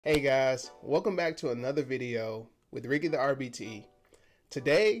Hey guys, welcome back to another video with Ricky the RBT.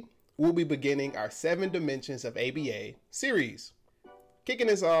 Today, we'll be beginning our 7 Dimensions of ABA series. Kicking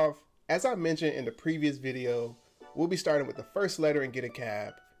this off, as I mentioned in the previous video, we'll be starting with the first letter in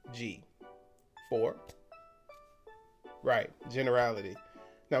BCaBA, G. For? Right, generality.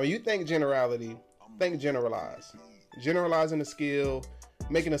 Now when you think generality, think generalize. Generalizing a skill,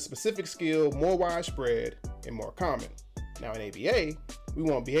 making a specific skill more widespread and more common. Now in ABA, we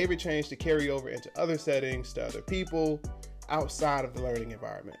want behavior change to carry over into other settings, to other people, outside of the learning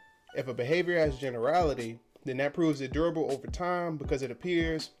environment. If a behavior has generality, then that proves it durable over time because it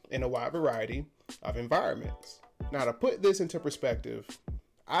appears in a wide variety of environments. Now to put this into perspective,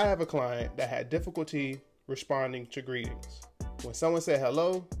 I have a client that had difficulty responding to greetings. When someone said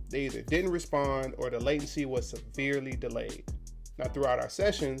hello, they either didn't respond or the latency was severely delayed. Now throughout our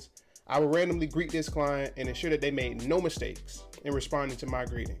sessions, I will randomly greet this client and ensure that they made no mistakes in responding to my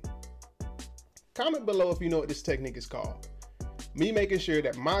greeting. Comment below if you know what this technique is called. Me making sure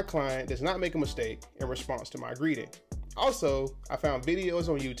that my client does not make a mistake in response to my greeting. Also, I found videos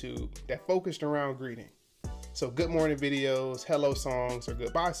on YouTube that focused around greeting. So good morning videos, hello songs, or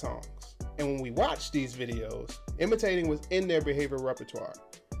goodbye songs. And when we watched these videos, imitating was in their behavioral repertoire.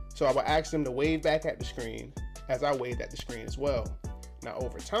 So I would ask them to wave back at the screen as I waved at the screen as well. Now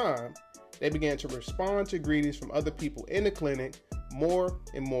over time, they began to respond to greetings from other people in the clinic more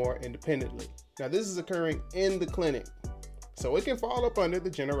and more independently. Now this is occurring in the clinic, so it can fall up under the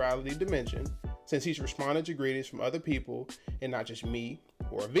generality dimension since he's responding to greetings from other people and not just me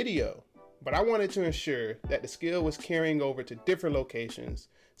or a video. But I wanted to ensure that the skill was carrying over to different locations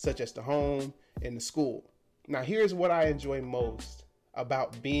such as the home and the school. Now here's what I enjoy most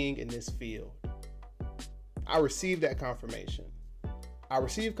about being in this field. I received that confirmation. I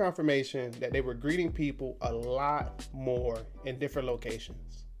received confirmation that they were greeting people a lot more in different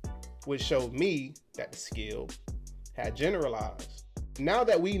locations, which showed me that the skill had generalized. Now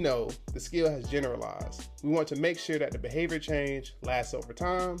that we know the skill has generalized, we want to make sure that the behavior change lasts over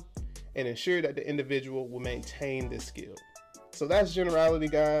time and ensure that the individual will maintain this skill. So that's generality,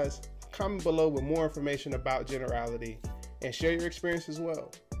 guys. Comment below with more information about generality and share your experience as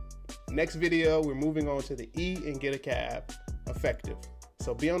well. Next video, we're moving on to the E in BCaBA, effective.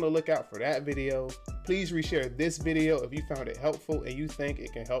 So be on the lookout for that video. Please reshare this video if you found it helpful and you think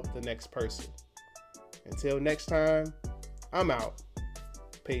it can help the next person. Until next time, I'm out.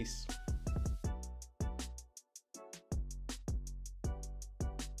 Peace.